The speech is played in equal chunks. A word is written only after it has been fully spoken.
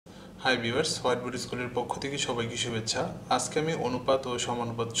Hi viewers, white board স্কুলের পক্ষ থেকে সবাইকে শুভেচ্ছা। আজকে আমি অনুপাত ও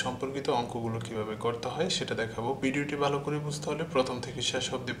সমানুপাত সম্পর্কিত অঙ্কগুলো কিভাবে করতে হয় সেটা দেখাবো। ভিডিওটি ভালো করে বুঝতে হলে প্রথম থেকে শেষ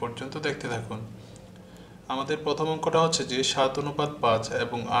অবধি পর্যন্ত দেখতে থাকুন। আমাদের প্রথম অঙ্কটা হচ্ছে যে 7:5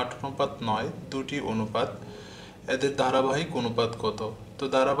 এবং 8:9 দুটি অনুপাত, এদের ধারাবাহিক অনুপাত কত। তো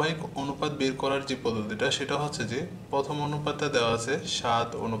ধারাবাহিক অনুপাত বের করার যে পদ্ধতিটা সেটা হচ্ছে যে প্রথম অনুপাতটা দেওয়া আছে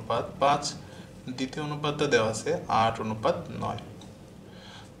 7:5, দ্বিতীয় অনুপাতটা দেওয়া আছে 8:9।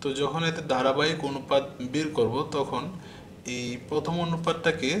 তো যখন এতে ধারাবাহিক অনুপাত বের করব তখন এই প্রথম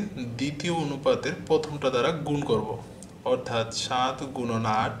অনুপাতটাকে দ্বিতীয় অনুপাতের প্রথমটা দ্বারা গুণ করব, অর্থাৎ 7 ×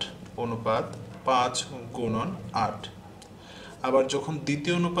 8 অনুপাত 5 × 8। আবার যখন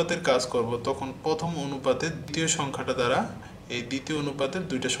দ্বিতীয় অনুপাতের কাজ করব তখন প্রথম অনুপাতের দ্বিতীয় সংখ্যাটা দ্বারা এই দ্বিতীয় অনুপাতের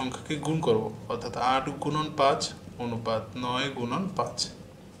দুইটা সংখ্যাকে গুণ করব, অর্থাৎ 8 × 5 অনুপাত 9 × 5।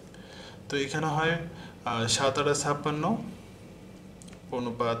 তো এখানে হয় 7 × 8 = 56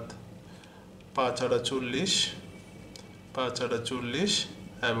 অনুপাত 5 × 8 = 40, 5 × 8 = 40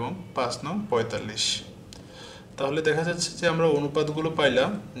 এবং 5 × 9 = 45। তাহলে দেখা যাচ্ছে যে আমরা অনুপাতগুলো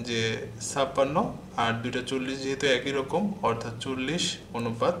পাইলাম যে 56 আর দুইটা 40 যেহেতু একই রকম, অর্থাৎ 40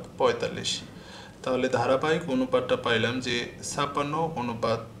 অনুপাত 45। তাহলে ধারাবাহিক অনুপাতটা পাইলাম যে 56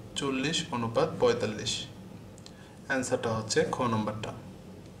 অনুপাত 40 অনুপাত 45। অ্যান্সারটা হচ্ছে খ নম্বরটা।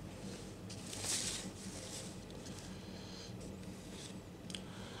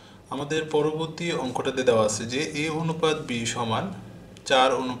 আমাদের পরবর্তী অঙ্কটাতে দেওয়া আছে যে a অনুপাত b সমান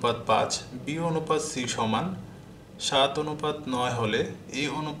 4:5, b অনুপাত c সমান 7:9 হলে a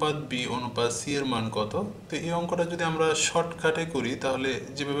অনুপাত b অনুপাত c এর মান কত। তো এই অঙ্কটা যদি আমরা শর্টকাটে করি তাহলে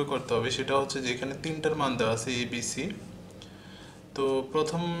যেভাবে করতে হবে সেটা হচ্ছে যে এখানে তিনটার মান দেওয়া আছে a b c। তো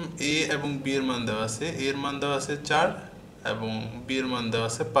প্রথম a এবং b এর মান দেওয়া আছে, a এর মান দেওয়া আছে 4 এবং b এর মান দেওয়া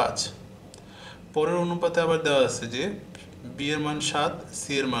আছে 5। পরের অনুপাতে আবার দেওয়া আছে যে b এর মান 7, c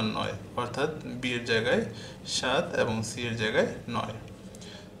এর মান 9, অর্থাৎ b এর জায়গায় 7 এবং c এর জায়গায় 9।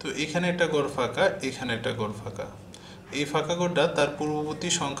 তো এখানে একটা ঘর ফাঁকা, এখানে একটা ঘর ফাঁকা। এই ফাঁকা ঘরটা তার পূর্ববর্তী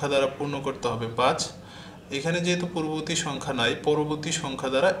সংখ্যা দ্বারা পূর্ণ করতে হবে 5। এখানে যেহেতু পূর্ববর্তী সংখ্যা নাই, পরবর্তী সংখ্যা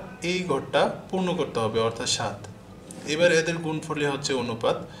দ্বারা এই ঘরটা পূর্ণ করতে হবে, অর্থাৎ 7। এবার এদের গুণফলে হচ্ছে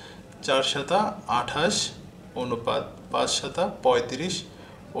অনুপাত 4 × 7 = 28 অনুপাত 5 × 7 = 35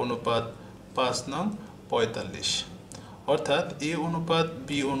 অনুপাত 5 × 9 = 45। অর্থাৎ a অনুপাত b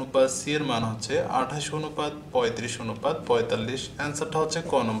অনুপাত c এর মান হচ্ছে 28 অনুপাত 35 অনুপাত 45। অ্যান্সারটা হচ্ছে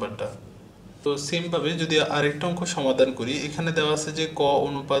ক নম্বরটা। তো সেমভাবে যদি আরেকটা অঙ্ক সমাধান করি, এখানে দেওয়া আছে যে ক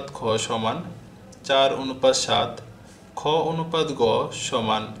অনুপাত খ সমান 4:7, খ অনুপাত গ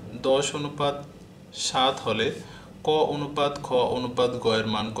সমান 10:7 হলে ক অনুপাত খ অনুপাত গ এর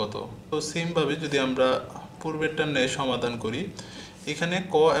মান কত। তো সেমভাবে যদি আমরা পূর্বেরটার ন্যায় সমাধান করি, এখানে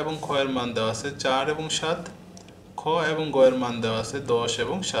ক এবং খ এর মান দেওয়া আছে 4 এবং 7, খ এবং গ এর মান দেওয়া আছে 10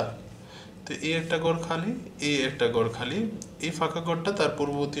 এবং 7। তো এই একটা ঘর খালি, এই একটা ঘর খালি। এই ফাঁকা ঘরটা তার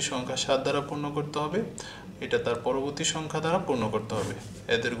পূর্ববর্তী সংখ্যা 7 দ্বারা পূর্ণ করতে হবে, এটা তার পরবর্তী সংখ্যা দ্বারা পূর্ণ করতে হবে।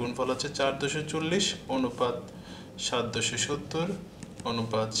 এদের গুণফল হচ্ছে 4:40 অনুপাত 7:70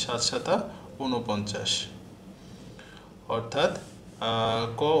 অনুপাত 7 × 7 = 49। অর্থাৎ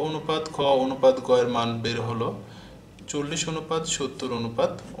ক অনুপাত খ অনুপাত গ এর মান বের হলো 40 অনুপাত 70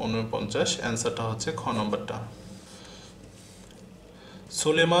 অনুপাত 49। অ্যান্সারটা হচ্ছে খ নম্বরটা।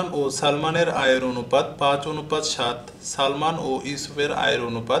 সুলেমান ও সালমানের আয়ের অনুপাত 5:7, সালমান ও ইউসুফের আয়ের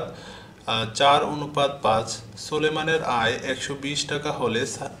অনুপাত 4:5। সুলেমানের আয় 120 টাকা হলে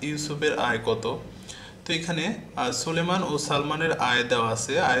ইউসুফের আয় কত। তো এখানে সুলেমান ও সালমানের আয় দেওয়া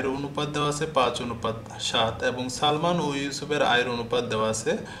আছে, আয়ের অনুপাত দেওয়া আছে 5:7 এবং সালমান ও ইউসুফের আয়ের অনুপাত দেওয়া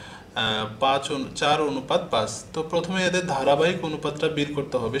আছে 4:5। তো প্রথমে এদের ধারাবাহিক অনুপাতটা বের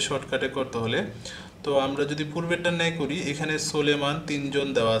করতে হবে শর্টকাটে করতে হলে। তো আমরা যদি পূর্বেরটা ন্যায় করি, এখানে সুলেমান 3 জন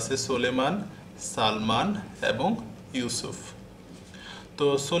দেওয়া আছে, সুলেমান, সালমান এবং ইউসুফ। তো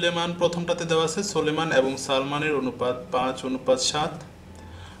সুলেমান প্রথমটাতে দেওয়া আছে সুলেমান এবং সালমানের অনুপাত 5:7,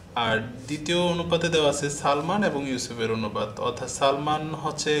 আর দ্বিতীয় অনুপাতে দেওয়া আছে সালমান এবং ইউসুফের অনুপাত, অর্থাৎ সালমান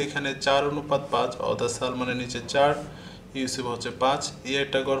হচ্ছে এখানে 4:5, অর্থাৎ সালমানের নিচে 4, ইউসুফ হচ্ছে 5। এই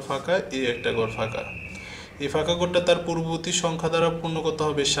একটা ঘর ফাঁকা, এই একটা ঘর ফাঁকা। এই ফাঁকা ঘরটা তার পূর্ববর্তী সংখ্যা দ্বারা পূর্ণ করতে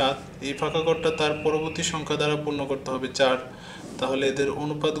হবে 7, এই ফাঁকা ঘরটা তার পরবর্তী সংখ্যা দ্বারা পূর্ণ করতে হবে 4। তাহলে এদের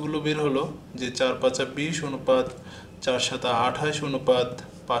অনুপাতগুলো বের হলো যে 4 × 5 = 20 অনুপাত 4 × 7 = 28 অনুপাত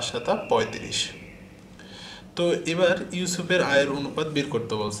 5 × 7 = 35। তো এবার ইউসুফের আয়ের অনুপাত বের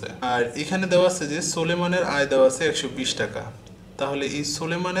করতে বলছে, আর এখানে দেওয়া আছে যে সুলেমানের আয় দেওয়া আছে 120 টাকা। তাহলে এই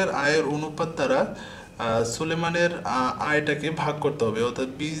সুলেমানের আয়ের অনুপাত দ্বারা সুলেমানের আয়টাকে ভাগ করতে হবে, অর্থাৎ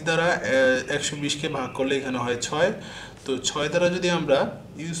 20 দ্বারা 120কে ভাগ করলে এখানে হয় 6। তো 6 দ্বারা যদি আমরা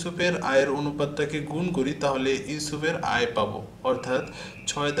ইউসুফের আয়ের অনুপাতটাকে গুণ করি তাহলে ইউসুফের আয় পাবো, অর্থাৎ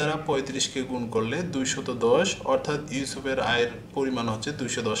 6 দ্বারা 35কে গুণ করলে 210, অর্থাৎ ইউসুফের আয়ের পরিমাণ হচ্ছে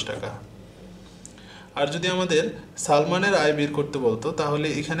 210 টাকা। আর যদি আমাদের সালমানের আয় বের করতে বলতো তাহলে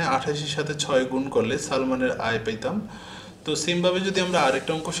এখানে 28-এর সাথে 6 গুণ করলে সালমানের আয় পেতাম। তো সেমভাবে যদি আমরা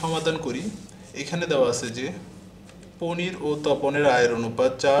আরেকটা অঙ্ক সমাধান করি, এখানে দেওয়া আছে যে পনির ও তপনের আয়ের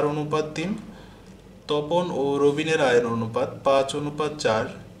অনুপাত 4:3, তপন ও রবিনের আয়ের অনুপাত 5:4,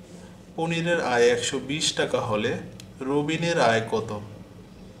 পনিরের আয় 120 টাকা হলে রবিনের আয় কত?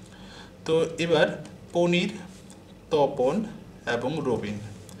 তো এবার পনির, তপন এবং রবিন,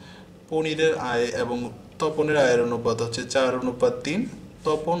 পনিরের আয় এবং তপনের আয়ের অনুপাত হচ্ছে 4:3,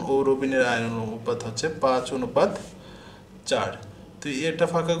 তপন ও রবিনের আয়ের অনুপাত হচ্ছে 5:4। তো এটা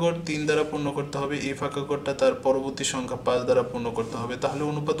ফাঁকা ঘর 3 দ্বারা পূর্ণ করতে হবে, এই ফাঁকা ঘরটা তার পরবর্তী সংখ্যা 5 দ্বারা পূর্ণ করতে হবে। তাহলে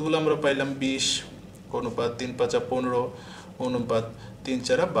অনুপাতগুলো আমরা পাইলাম 20, অনুপাত 3×5 = 15, অনুপাত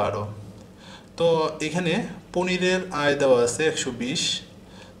 3×4 = 12। তো এখানে পনিরের আয় দেওয়া আছে 120,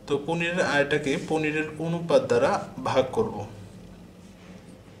 তো পনিরের আয়টাকে পনিরের অনুপাত দ্বারা ভাগ করব।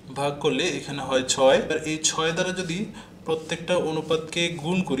 ভাগ করলে এখানে হয় 6। আর এই 6 দ্বারা যদি প্রত্যেকটা অনুপাতকে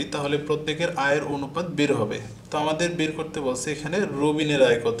গুণ করি তাহলে প্রত্যেকের আয়ের অনুপাত বের হবে। তো আমাদের বের করতে বলছে এখানে রবিনের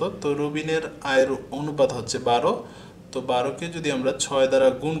আয় কত। তো রবিনের আয়ের অনুপাত হচ্ছে 12। তো 12কে যদি আমরা 6 দ্বারা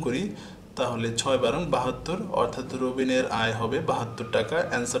গুণ করি তাহলে 6×12 = 72, অর্থাৎ রবিনের আয় হবে 72 টাকা।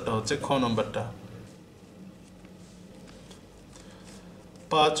 অ্যান্সারটা হচ্ছে খ নম্বরটা।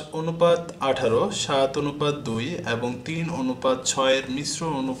 5:18, 7:2 এবং 3:6 এর মিশ্র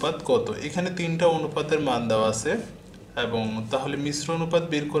অনুপাত কত? এখানে 3টা অনুপাতের মান দেওয়া আছে এবং তাহলে মিশ্র অনুপাত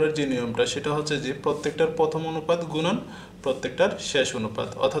বের করার যে নিয়মটা সেটা হচ্ছে যে প্রত্যেকটার প্রথম অনুপাত গুণন প্রত্যেকটার শেষ অনুপাত,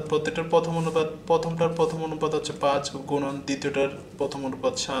 অর্থাৎ প্রত্যেকটার প্রথমটার প্রথম অনুপাত হচ্ছে 5 গুণন দ্বিতীয়টার প্রথম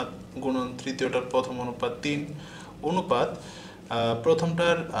অনুপাত 7 গুণন তৃতীয়টার প্রথম অনুপাত 3 অনুপাত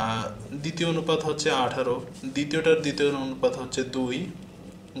প্রথমটার দ্বিতীয় অনুপাত হচ্ছে 18, দ্বিতীয়টার দ্বিতীয় অনুপাত হচ্ছে 2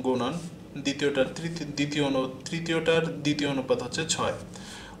 গুণন তৃতীয়টার দ্বিতীয় অনুপাত হচ্ছে 6।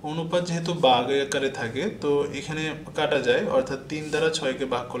 অনুপাত যেহেতু ভাগ আকারে থাকে তো এখানে কাটা যায়, অর্থাৎ 3 দ্বারা 6কে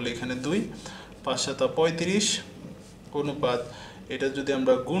ভাগ করলে এখানে 2, 5×7 = 35 অনুপাত। এটা যদি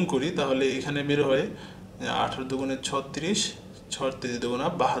আমরা গুণ করি তাহলে এখানে বের হয় 18 দুগুণে 36, 36 দুগুণা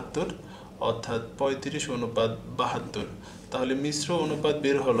 72, অর্থাৎ 35:72। তাহলে মিশ্র অনুপাত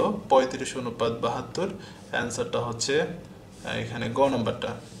বের হলো 35:72। অ্যান্সারটা হচ্ছে এখানে গ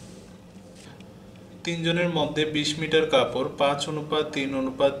নম্বরটা। 3 জনের মধ্যে 20 মিটার কাপড়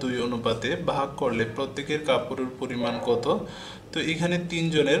 5:3:2 অনুপাতে ভাগ করলে প্রত্যেকের কাপড়ের পরিমাণ কত? তো এখানে 3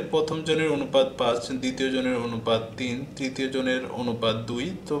 জনের, প্রথম জনের অনুপাত 5, দ্বিতীয় জনের অনুপাত 3, তৃতীয় জনের অনুপাত 2,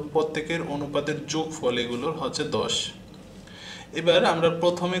 তো প্রত্যেকের অনুপাতের যোগফল এগুলোর হচ্ছে 10। এবার আমরা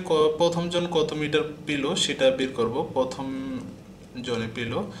প্রথম জন কত মিটার পেল সেটা বের করব। প্রথম জনে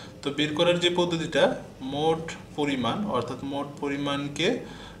পেল, তো বের করার যে পদ্ধতিটা, মোট পরিমাণ অর্থাৎ মোট পরিমাণকে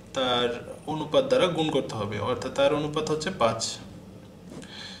তার অনুপাত দ্বারা গুণ করতে হবে, অর্থাৎ তার অনুপাত হচ্ছে 5।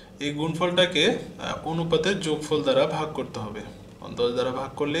 এই গুণফলটাকে অনুপাতের যোগফল দ্বারা ভাগ করতে হবে। 10 দ্বারা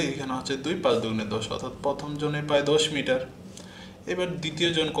ভাগ করলে এখানে হচ্ছে 2, 5 দুগুণে 10, অর্থাৎ প্রথম জনে পায় 10 মিটার। এবার দ্বিতীয়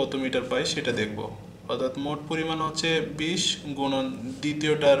জন কত মিটার পায় সেটা দেখব, অর্থাৎ মোট পরিমাণ হচ্ছে 20 গুণন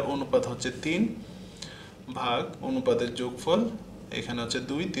দ্বিতীয়টার অনুপাত হচ্ছে 3 ভাগ অনুপাতের যোগফল, এখানে হচ্ছে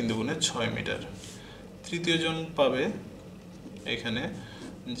 2, 3 দুগুণে 6 মিটার। তৃতীয় জন পাবে এখানে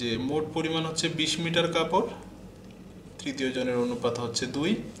যে মোট পরিমাণ হচ্ছে 20 মিটার কাপড়, তৃতীয় জনের অনুপাত হচ্ছে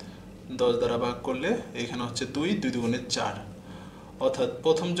 2, 10 দ্বারা ভাগ করলে এখানে হচ্ছে 2, 2 দুগুণে 4, অর্থাৎ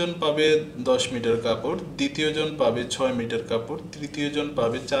প্রথম জন পাবে 10 মিটার কাপড়, দ্বিতীয় জন পাবে 6 মিটার কাপড়, তৃতীয় জন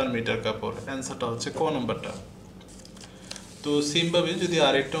পাবে 4 মিটার কাপড়। অ্যান্সারটা হচ্ছে ক নম্বরটা। তো সেমভাবে যদি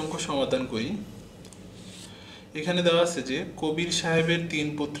আরেকটা অঙ্ক সমাধান করি, এখানে দেওয়া আছে যে কবির সাহেবের 3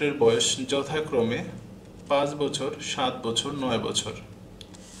 পুত্রের বয়স যথাক্রমে 5 বছর, 7 বছর, 9 বছর।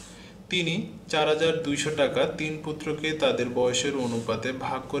 তিনি 4200 টাকা 3 পুত্রকে তাদের বয়সের অনুপাতে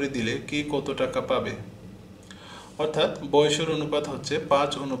ভাগ করে দিলে কে কত টাকা পাবে? অর্থাৎ বয়সের অনুপাত হচ্ছে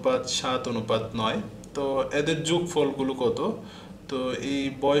 5:7:9। তো এদের যোগফলগুলো কত? তো এই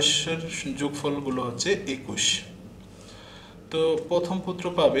বয়সের যোগফলগুলো হচ্ছে 21। তো প্রথম পুত্র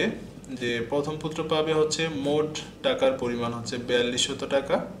পাবে হচ্ছে মোট টাকার পরিমাণ হচ্ছে 4200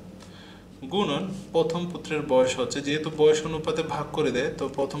 টাকা গুণন প্রথম পুত্রের বয়স হচ্ছে, যেহেতু বয়স অনুপাতে ভাগ করে দেয় তো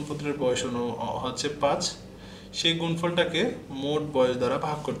প্রথম পুত্রের বয়স হচ্ছে 5, সেই গুণফলটাকে মোট বয়স দ্বারা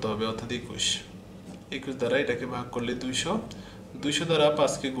ভাগ করতে হবে, অর্থাৎ 21 দ্বারা এটাকে ভাগ করলে 200 দ্বারা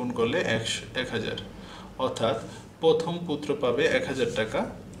 5কে গুণ করলে 1000, অর্থাৎ প্রথম পুত্র পাবে 1000 টাকা,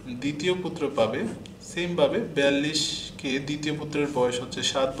 দ্বিতীয় পুত্র পাবে সেমভাবে 42কে দ্বিতীয় পুত্রের বয়স হচ্ছে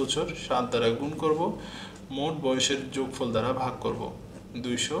 7 বছর, 7 দ্বারা গুণ করব, মোট বয়সের যোগফল দ্বারা ভাগ করব,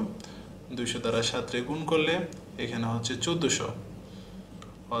 200, 200 দ্বারা 7 রে গুণ করলে এখানে হচ্ছে 1400,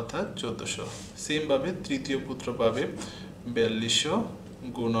 অর্থাৎ 1400। সেম ভাবে তৃতীয় পুত্র পাবে 4200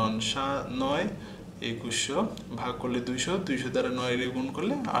 গুণন 9, 2100 ভাগ করলে 200, 200 দ্বারা 9 রে গুণ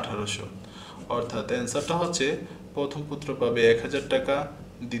করলে 1800, অর্থাৎ অ্যান্সারটা হচ্ছে প্রথম পুত্র পাবে 1000 টাকা,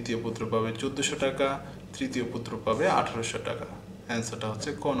 দ্বিতীয় পুত্র পাবে 1400 টাকা, তৃতীয় পুত্র পাবে 1800 টাকা। অ্যান্সারটা হচ্ছে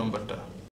ক নম্বরটা।